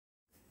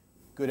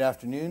Good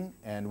afternoon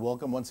and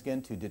welcome once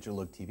again to Digital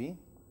Look TV.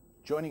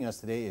 Joining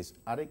us today is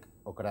Arek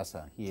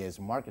Okrasa. He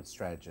is market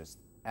strategist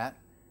at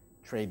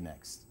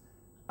TradeNext.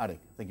 Arek,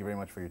 thank you very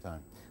much for your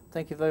time.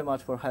 Thank you very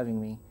much for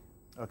having me.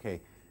 Okay,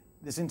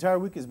 this entire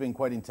week has been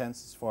quite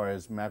intense as far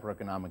as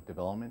macroeconomic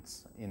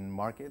developments in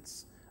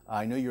markets.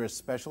 I know you're a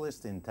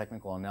specialist in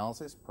technical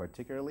analysis,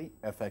 particularly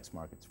FX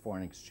markets,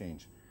 foreign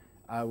exchange.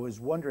 I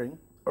was wondering,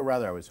 or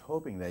rather I was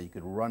hoping that you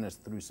could run us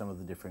through some of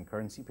the different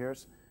currency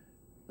pairs.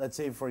 Let's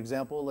say, for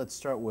example, let's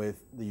start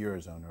with the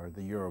Eurozone or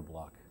the Euro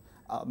bloc.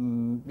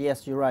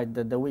 Yes, you're right.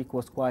 The week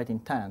was quite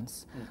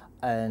intense,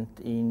 and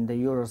in the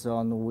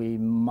Eurozone we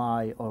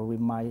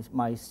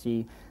might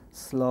see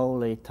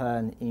slowly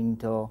turn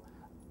into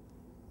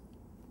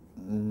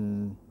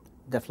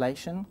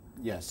deflation,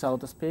 yes, so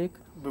to speak.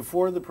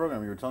 Before the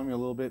program, you were telling me a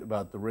little bit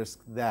about the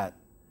risk that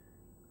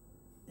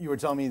you were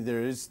telling me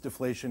there is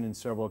deflation in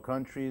several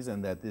countries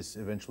and that this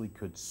eventually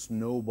could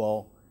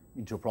snowball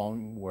into a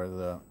problem where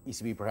the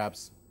ECB,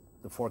 perhaps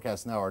the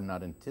forecasts now are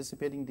not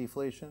anticipating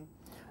deflation?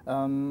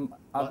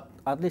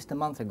 At least a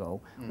month ago,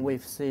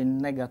 we've seen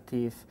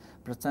negative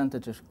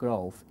percentage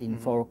growth in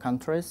 4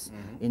 countries,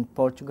 in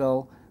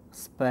Portugal,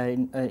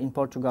 Spain,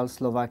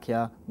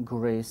 Slovakia,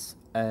 Greece,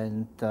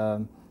 and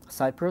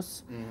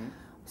Cyprus.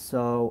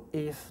 So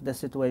if the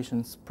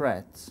situation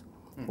spreads,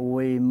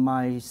 we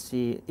might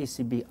see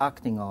ECB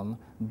acting on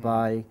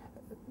by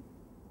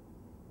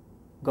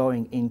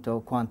going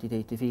into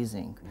quantitative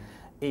easing.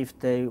 If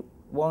they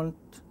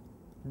won't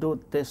do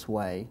it this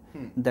way,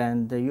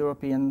 then the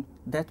European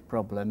debt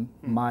problem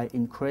might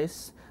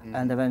increase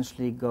and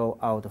eventually go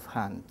out of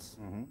hand.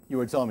 You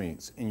were telling me,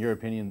 in your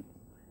opinion,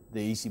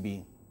 the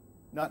ECB,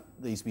 not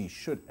the ECB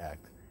should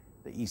act,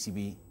 the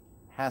ECB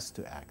has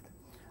to act.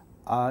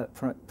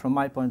 From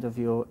my point of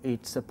view,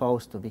 it's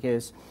supposed to,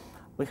 because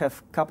we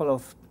have a couple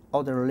of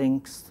other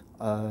links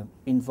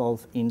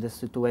involved in the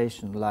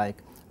situation,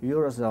 like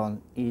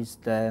Eurozone is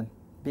the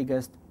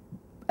biggest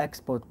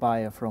export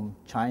buyer from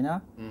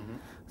China.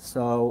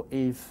 So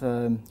if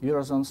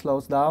Eurozone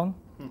slows down,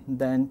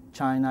 then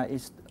China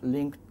is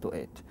linked to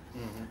it.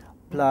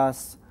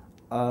 Plus,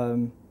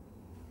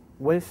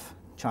 with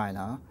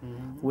China,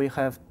 we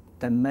have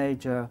the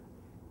major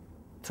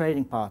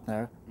trading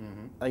partner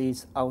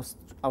is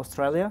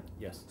Australia.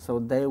 Yes. So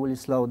they will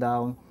slow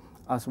down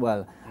as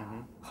well.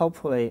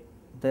 Hopefully,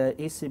 the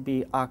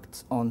ECB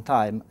acts on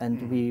time,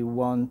 and we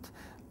won't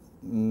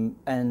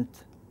end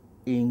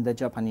in the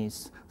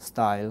Japanese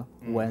style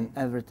when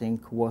everything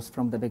was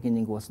from the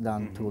beginning was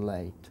done too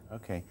late.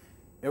 Okay.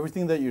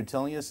 Everything that you're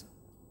telling us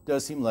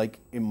does seem like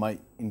it might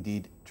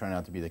indeed turn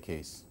out to be the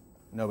case.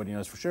 Nobody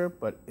knows for sure,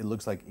 but it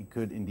looks like it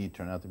could indeed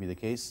turn out to be the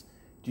case.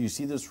 Do you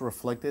see this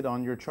reflected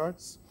on your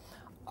charts?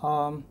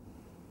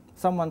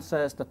 Someone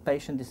says that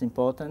patience is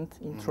important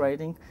in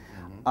trading.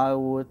 I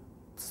would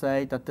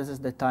say that this is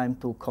the time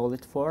to call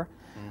it for,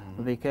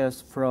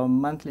 because from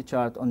monthly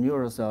chart on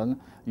Eurozone,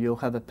 you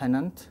have a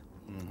pennant.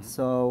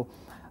 So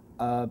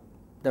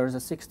there is a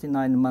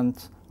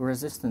 69-month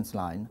resistance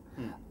line,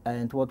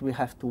 and what we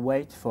have to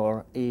wait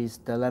for is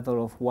the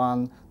level of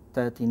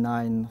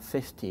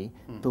 139.50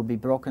 to be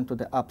broken to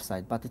the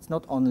upside. But it's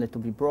not only to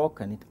be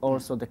broken, it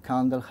also the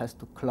candle has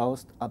to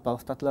close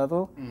above that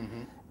level.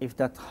 If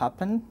that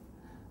happens,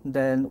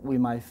 then we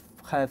might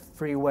have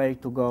free way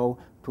to go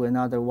to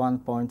another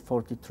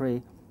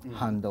 1.43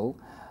 handle.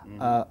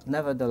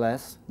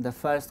 Nevertheless, the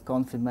first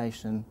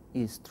confirmation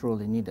is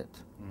truly needed.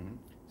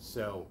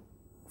 So,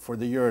 for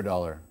the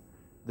Eurodollar,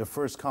 the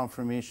first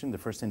confirmation, the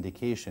first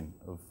indication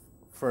of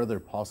further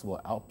possible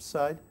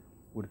upside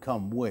would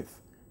come with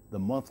the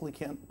monthly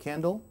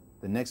candle,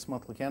 the next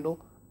monthly candle,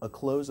 a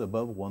close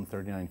above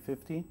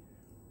 139.50,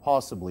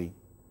 possibly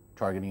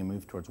targeting a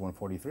move towards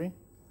 143?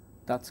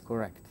 That's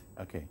correct.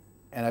 Okay.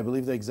 And I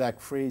believe the exact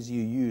phrase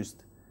you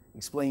used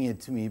explaining it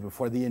to me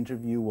before the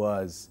interview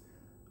was,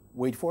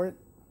 wait for it?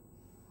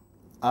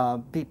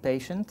 Be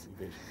patient.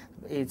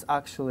 It's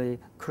actually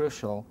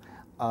crucial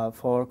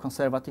for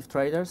conservative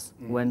traders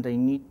when they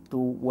need to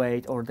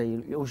wait, or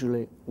they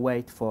usually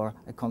wait for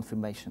a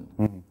confirmation.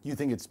 You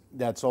think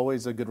that's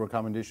always a good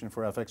recommendation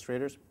for FX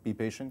traders? Be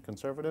patient,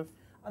 conservative?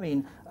 I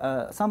mean,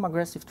 some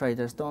aggressive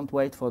traders don't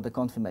wait for the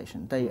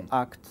confirmation. They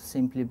act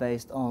simply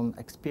based on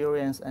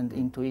experience and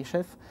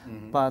intuition.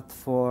 But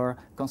for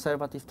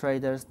conservative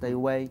traders, they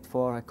wait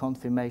for a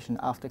confirmation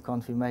after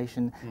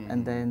confirmation,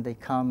 and then they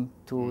come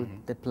to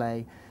the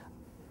play,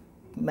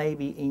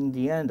 maybe in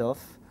the end of,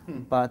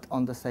 but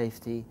on the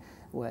safety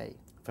way.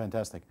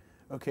 Fantastic.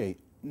 Okay,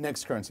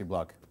 next currency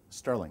block,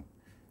 sterling.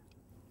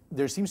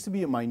 There seems to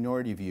be a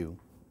minority view.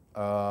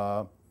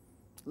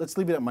 Let's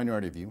leave it at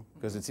minority view,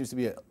 because it seems to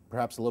be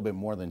perhaps a little bit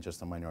more than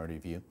just a minority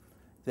view,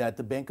 that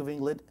the Bank of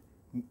England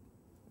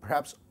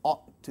perhaps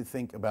ought to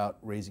think about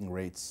raising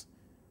rates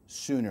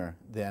sooner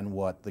than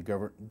what the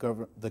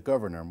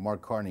governor,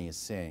 Mark Carney, is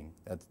saying.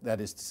 That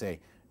is to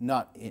say,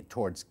 not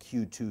towards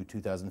Q2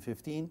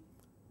 2015,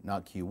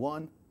 not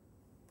Q1,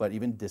 but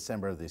even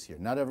December of this year.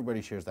 Not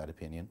everybody shares that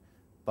opinion,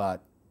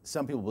 but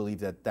some people believe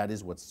that that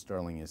is what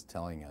sterling is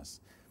telling us.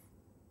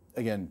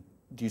 Again,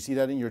 Do you see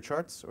that in your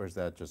charts, or is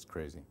that just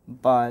crazy?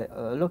 By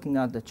looking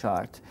at the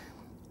chart,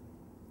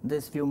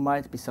 this view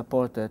might be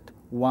supported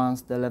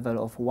once the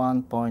level of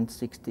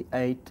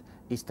 1.68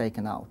 is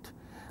taken out.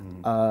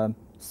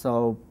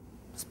 So,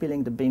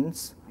 spilling the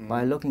beans,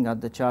 by looking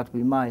at the chart,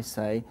 we might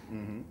say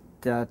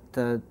that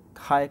the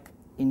hike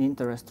in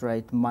interest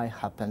rate might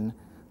happen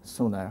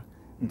sooner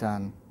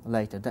than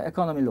later. The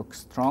economy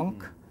looks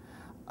strong,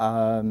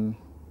 so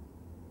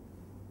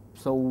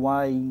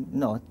why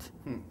not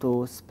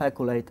to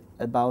speculate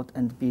about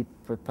and be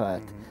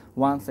prepared?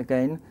 Once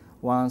again,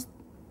 once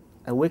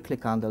a weekly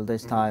candle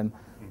this time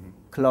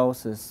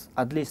closes,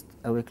 at least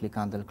a weekly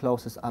candle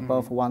closes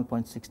above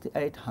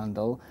 1.68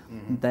 handle,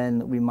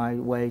 then we might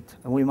wait,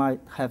 we might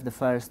have the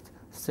first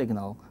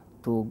signal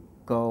to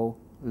go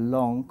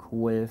long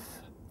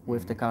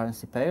with the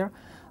currency pair,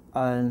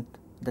 and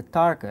the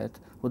target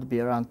would be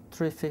around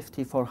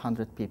 350,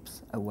 400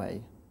 pips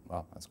away.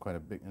 Wow, that's quite a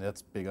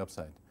big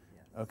upside.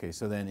 Yeah. Okay,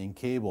 so then in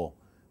cable,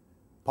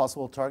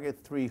 possible target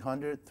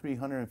 300,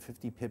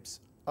 350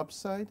 pips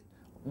upside?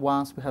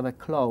 Once we have a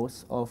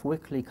close of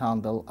weekly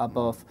candle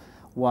above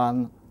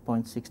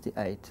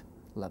 1.68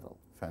 level.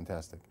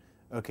 Fantastic.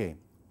 Okay,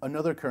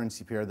 another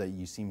currency pair that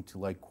you seem to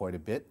like quite a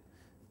bit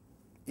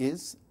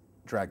is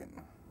Dragon.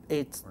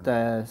 It's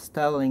the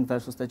sterling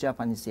versus the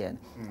Japanese yen,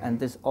 and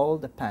this all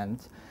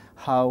depends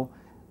how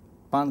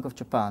Bank of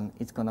Japan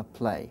is going to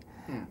play.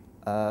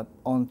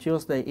 On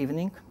Tuesday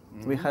evening,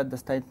 we had the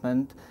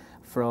statement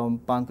from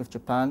Bank of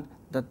Japan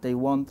that they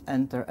won't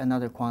enter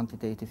another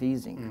quantitative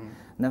easing.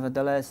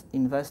 Nevertheless,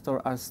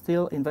 investors are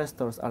still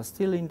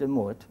in the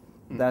mood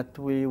that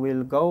we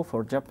will go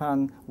for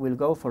Japan, will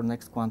go for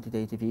next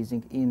quantitative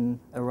easing in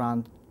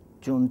around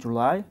June,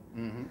 July.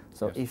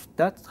 So yes, if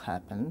that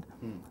happened,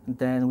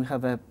 then we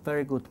have a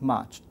very good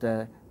match.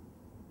 The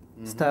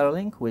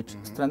sterling, which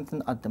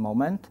strengthened at the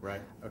moment,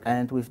 right, okay,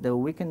 and with the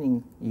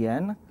weakening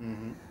yen,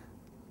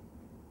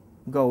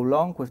 go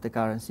long with the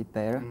currency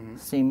pair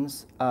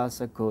seems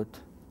as a good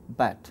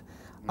bet.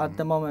 At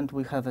the moment,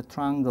 we have a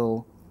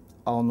triangle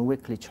on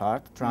weekly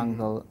chart,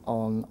 triangle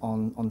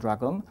on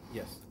Dragon.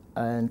 Yes.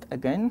 And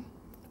again,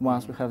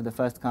 once we have the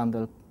first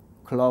candle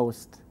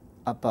closed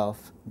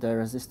above the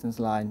resistance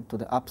line to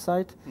the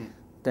upside,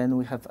 then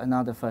we have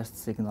another first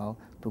signal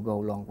to go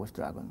long with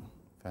Dragon.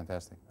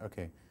 Fantastic.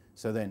 Okay.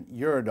 So then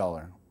euro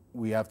dollar,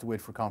 we have to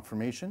wait for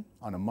confirmation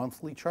on a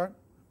monthly chart,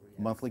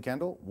 monthly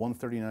candle,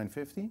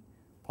 139.50,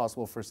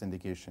 possible first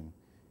indication.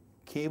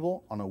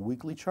 Cable on a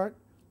weekly chart,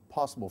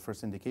 possible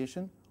first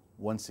indication,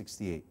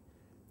 168.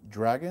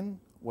 Dragon,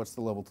 what's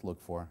the level to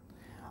look for?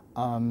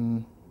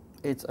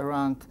 It's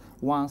around,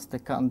 once the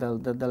candle,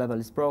 the level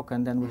is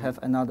broken, then we have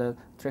another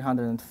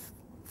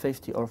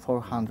 350 or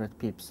 400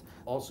 pips.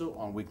 Also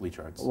on weekly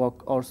charts?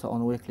 Also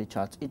on weekly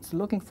charts. It's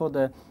looking for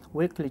the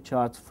weekly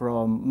charts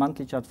from,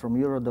 monthly chart from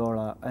euro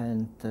dollar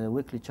and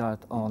weekly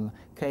chart on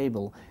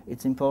cable.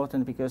 It's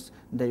important because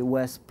the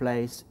US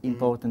plays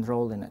important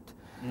role in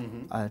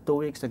it. 2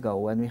 weeks ago,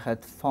 when we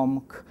had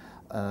FOMC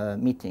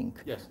meeting,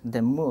 yes,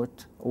 the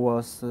mood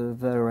was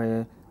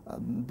very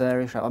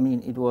bearish. I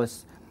mean, it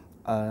was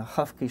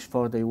hawkish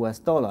for the US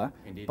dollar,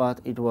 indeed, but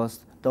it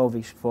was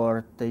dovish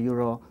for the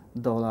euro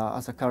dollar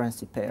as a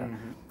currency pair.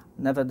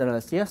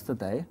 Nevertheless,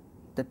 yesterday,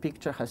 the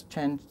picture has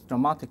changed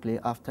dramatically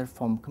after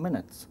FOMC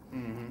minutes,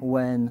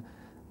 when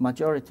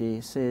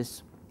majority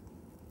sees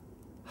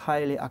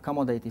highly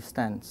accommodative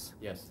stance,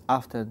 yes,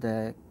 after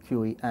the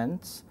QE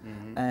ends,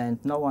 and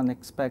no one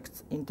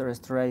expects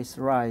interest rates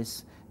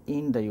rise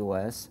in the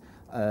US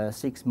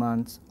 6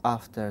 months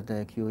after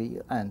the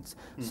QE ends.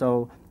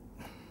 So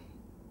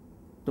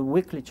the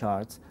weekly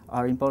charts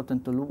are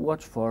important to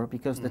watch for,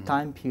 because the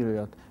time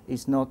period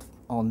is not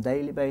on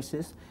daily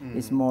basis,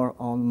 it's more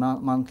on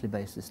monthly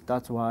basis.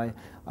 That's why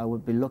I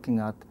would be looking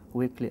at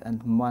weekly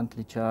and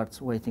monthly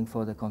charts, waiting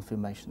for the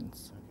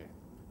confirmations. Okay,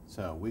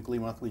 so weekly,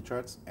 monthly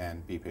charts,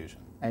 and be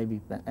patient.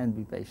 And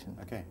be patient.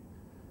 Okay,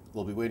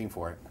 we'll be waiting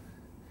for it.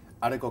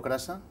 Arek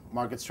Okrasa,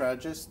 market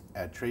strategist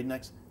at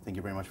TradeNext, thank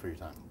you very much for your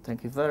time.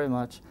 Thank you very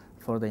much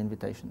for the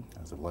invitation.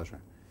 It was a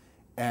pleasure.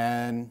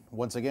 And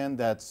once again,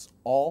 that's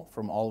all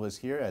from all of us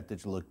here at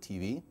Digital Look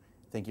TV.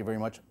 Thank you very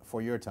much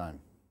for your time.